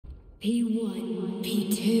P1,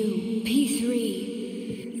 P2,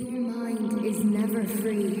 P3. Your mind is never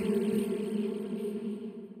free.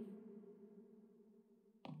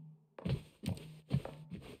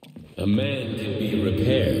 A man can be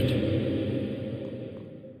repaired.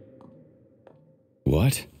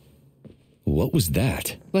 What? What was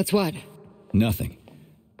that? What's what? Nothing.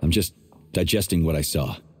 I'm just digesting what I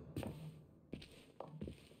saw.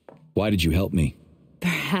 Why did you help me?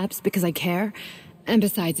 Perhaps because I care. And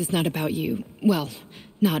besides, it's not about you. Well,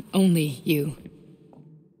 not only you.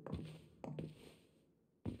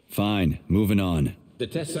 Fine, moving on. The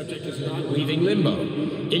test subject is not leaving limbo.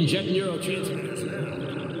 Inject neurotransmitters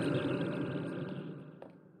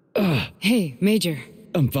now. Hey, Major.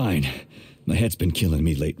 I'm fine. My head's been killing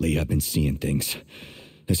me lately. I've been seeing things.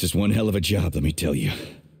 This is one hell of a job, let me tell you.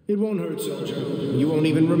 It won't hurt, soldier. You won't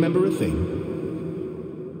even remember a thing.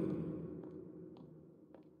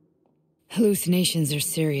 Hallucinations are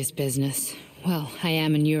serious business. Well, I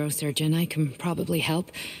am a neurosurgeon. I can probably help,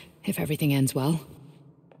 if everything ends well.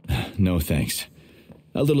 No thanks.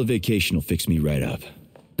 A little vacation will fix me right up.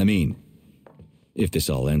 I mean, if this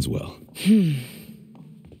all ends well.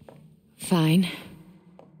 Fine.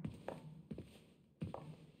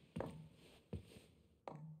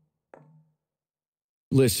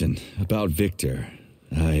 Listen, about Victor,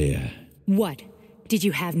 What? Did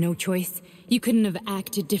you have no choice? You couldn't have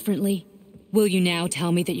acted differently? Will you now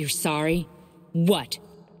tell me that you're sorry? What?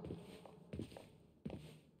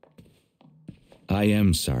 I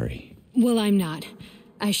am sorry. Well, I'm not.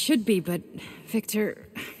 I should be, but Victor...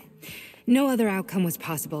 No other outcome was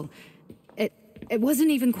possible. It wasn't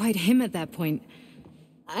even quite him at that point.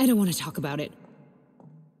 I don't want to talk about it.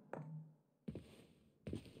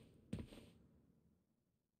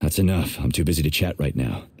 That's enough. I'm too busy to chat right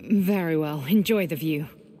now. Very well. Enjoy the view.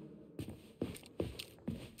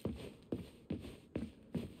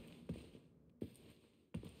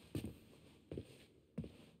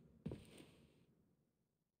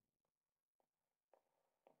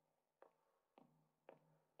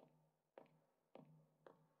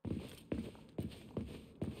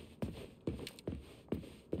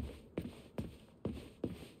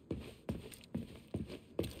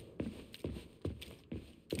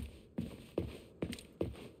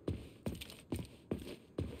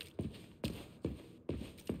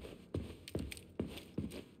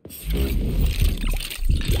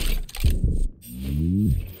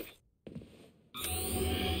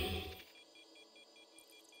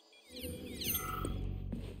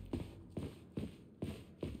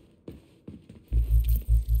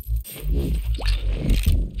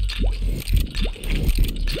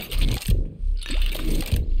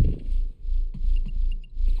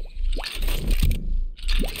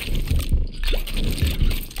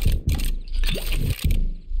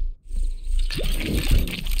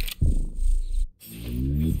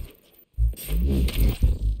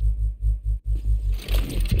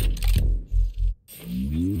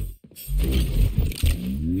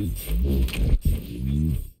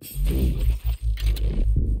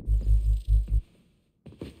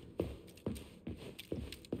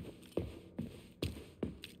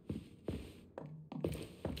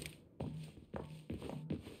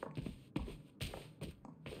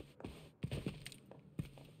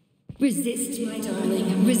 Resist, my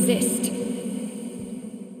darling, resist.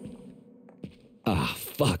 Ah,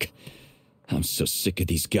 fuck. I'm so sick of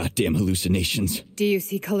these goddamn hallucinations. Do you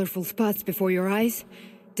see colorful spots before your eyes?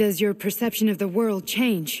 Does your perception of the world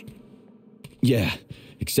change? Yeah,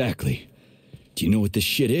 exactly. Do you know what this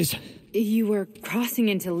shit is? You were crossing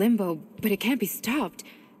into limbo, but it can't be stopped.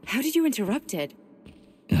 How did you interrupt it?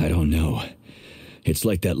 I don't know. It's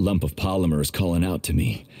like that lump of polymer is calling out to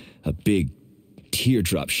me. A big,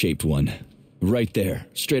 teardrop-shaped one. Right there,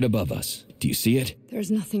 straight above us. Do you see it?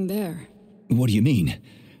 There's nothing there. What do you mean?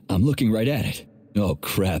 I'm looking right at it. Oh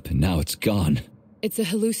crap, now it's gone. It's a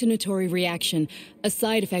hallucinatory reaction, a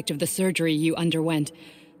side effect of the surgery you underwent.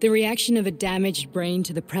 The reaction of a damaged brain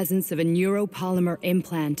to the presence of a neuropolymer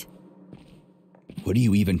implant. What are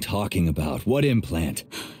you even talking about? What implant?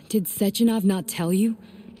 Did Sechenov not tell you?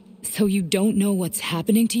 So you don't know what's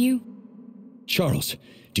happening to you? Charles,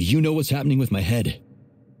 do you know what's happening with my head?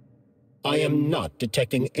 I am not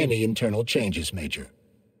detecting any internal changes, Major.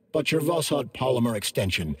 But your Voskhod polymer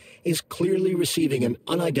extension is clearly receiving an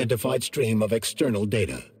unidentified stream of external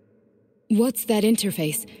data. What's that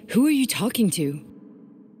interface? Who are you talking to?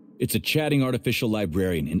 It's a chatting artificial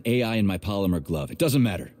librarian, an AI in my polymer glove. It doesn't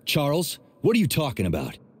matter. Charles, what are you talking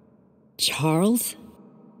about? Charles?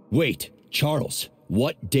 Wait, Charles,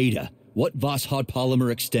 what data? What Voskhod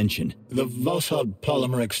polymer extension? The Voskhod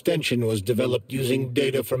polymer extension was developed using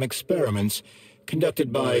data from experiments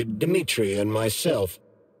conducted by Dmitri and myself.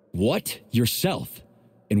 What? Yourself?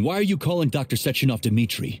 And why are you calling Dr. Sechenov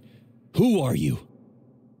Dmitri? Who are you?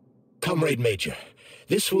 Comrade Major,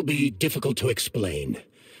 this will be difficult to explain.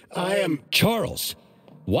 I am... Charles!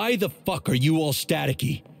 Why the fuck are you all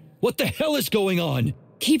staticky? What the hell is going on?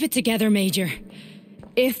 Keep it together, Major.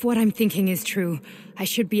 If what I'm thinking is true, I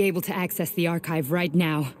should be able to access the archive right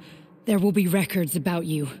now. There will be records about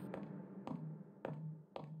you.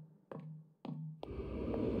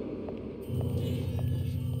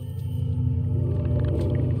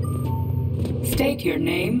 State your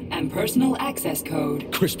name and personal access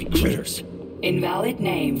code. Crispy critters. Invalid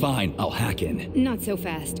name. Fine, I'll hack in. Not so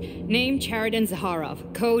fast. Name Cheriton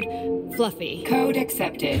Zaharov. Code Fluffy. Code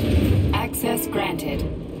accepted. Access granted.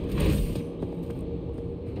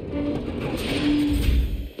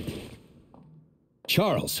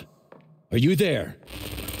 Charles, are you there?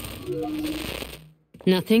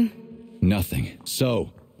 Nothing? Nothing.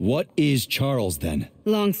 So, what is Charles then?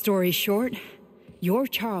 Long story short, your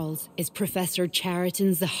Charles is Professor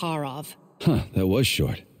Cheriton Zaharov. Huh, that was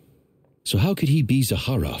short. So how could he be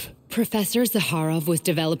Zaharov? Professor Zaharov was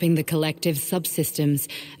developing the collective subsystems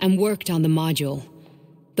and worked on the module.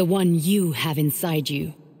 The one you have inside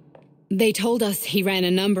you. They told us he ran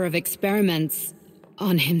a number of experiments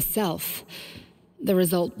on himself. The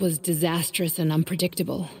result was disastrous and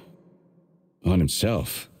unpredictable. On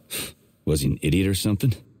himself? Was he an idiot or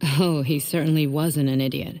something? Oh, he certainly wasn't an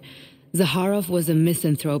idiot. Zaharov was a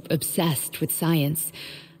misanthrope obsessed with science.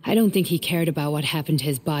 I don't think he cared about what happened to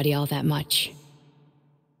his body all that much.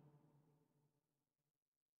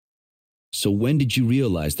 So when did you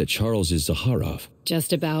realize that Charles is Zaharov?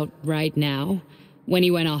 Just about right now. When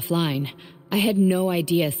he went offline. I had no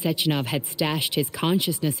idea Sechenov had stashed his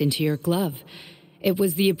consciousness into your glove. It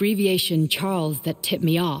was the abbreviation Charles that tipped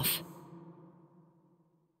me off.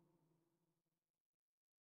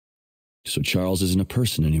 So Charles isn't a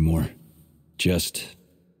person anymore. Just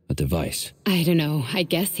a device. I don't know. I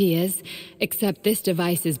guess he is. Except this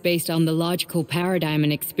device is based on the logical paradigm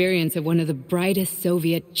and experience of one of the brightest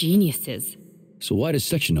Soviet geniuses. So why does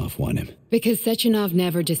Sechenov want him? Because Sechenov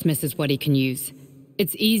never dismisses what he can use.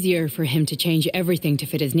 It's easier for him to change everything to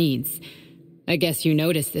fit his needs. I guess you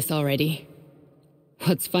noticed this already.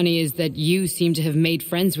 What's funny is that you seem to have made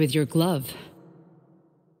friends with your glove.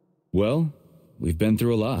 Well, we've been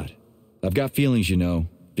through a lot. I've got feelings, you know,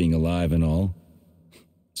 being alive and all.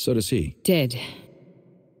 So does he. Did.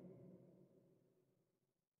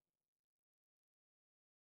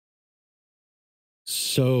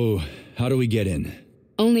 So, how do we get in?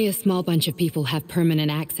 Only a small bunch of people have permanent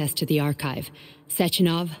access to the archive.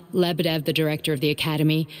 Sechenov, Lebedev, the director of the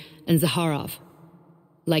academy, and Zaharov.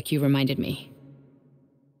 Like you reminded me.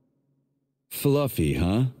 Fluffy,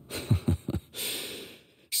 huh?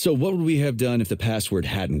 So what would we have done if the password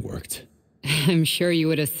hadn't worked? I'm sure you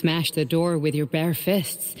would have smashed the door with your bare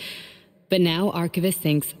fists. But now Archivist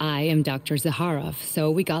thinks I am Dr. Zaharov, so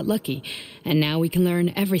we got lucky. And now we can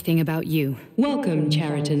learn everything about you. Welcome,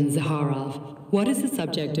 Cheriton Zaharov. What is the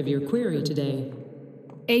subject of your query today?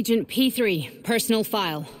 Agent P3, personal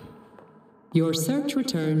file. Your search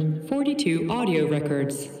returned 42 audio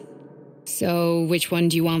records. So, which one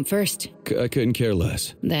do you want first? I couldn't care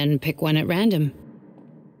less. Then pick one at random.